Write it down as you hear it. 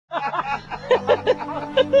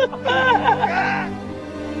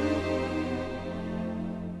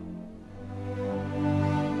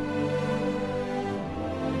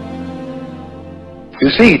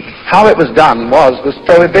see, how it was done was this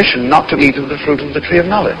prohibition not to eat of the fruit of the tree of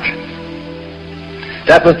knowledge.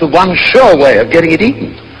 That was the one sure way of getting it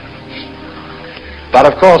eaten. But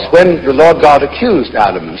of course, when the Lord God accused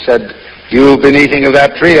Adam and said, "You've been eating of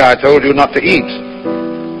that tree I told you not to eat,"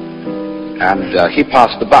 and he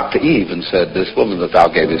passed the buck to Eve and said, "This woman that thou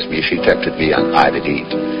gavest me, she tempted me and I did eat."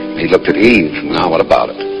 And he looked at Eve, "Now what about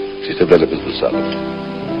it?" She said, "Well, it was the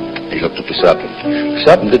serpent." He looked at the serpent. The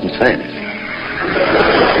serpent didn't say anything.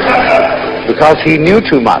 Because he knew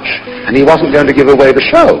too much, and he wasn't going to give away the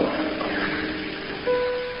show.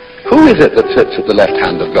 Who is it that sits at the left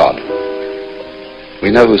hand of God? We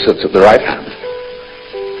know who sits at the right hand.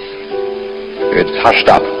 It's hushed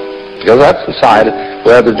up, because that's the side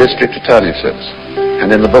where the district attorney sits.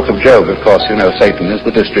 And in the book of Job, of course, you know, Satan is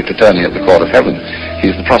the district attorney at the court of heaven.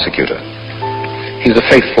 He's the prosecutor. He's a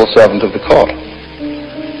faithful servant of the court.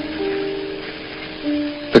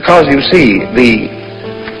 Because, you see,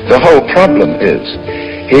 the whole problem is,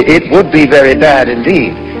 it would be very bad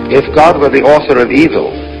indeed if God were the author of evil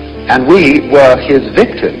and we were his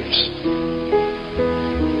victims.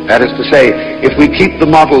 That is to say, if we keep the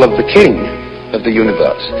model of the king of the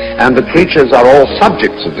universe and the creatures are all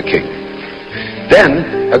subjects of the king,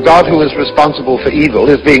 then a God who is responsible for evil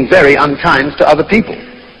is being very unkind to other people.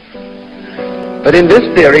 But in this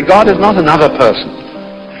theory, God is not another person.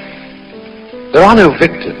 There are no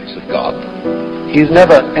victims of God. He's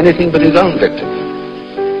never anything but his own victim.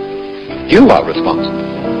 You are responsible.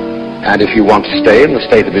 And if you want to stay in the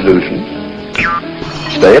state of illusion,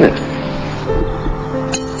 stay in it.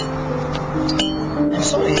 I'm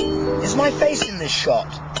sorry, is my face in this shot?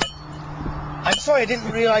 I'm sorry, I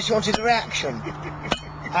didn't realize you wanted a reaction.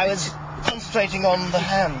 I was concentrating on the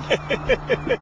hand.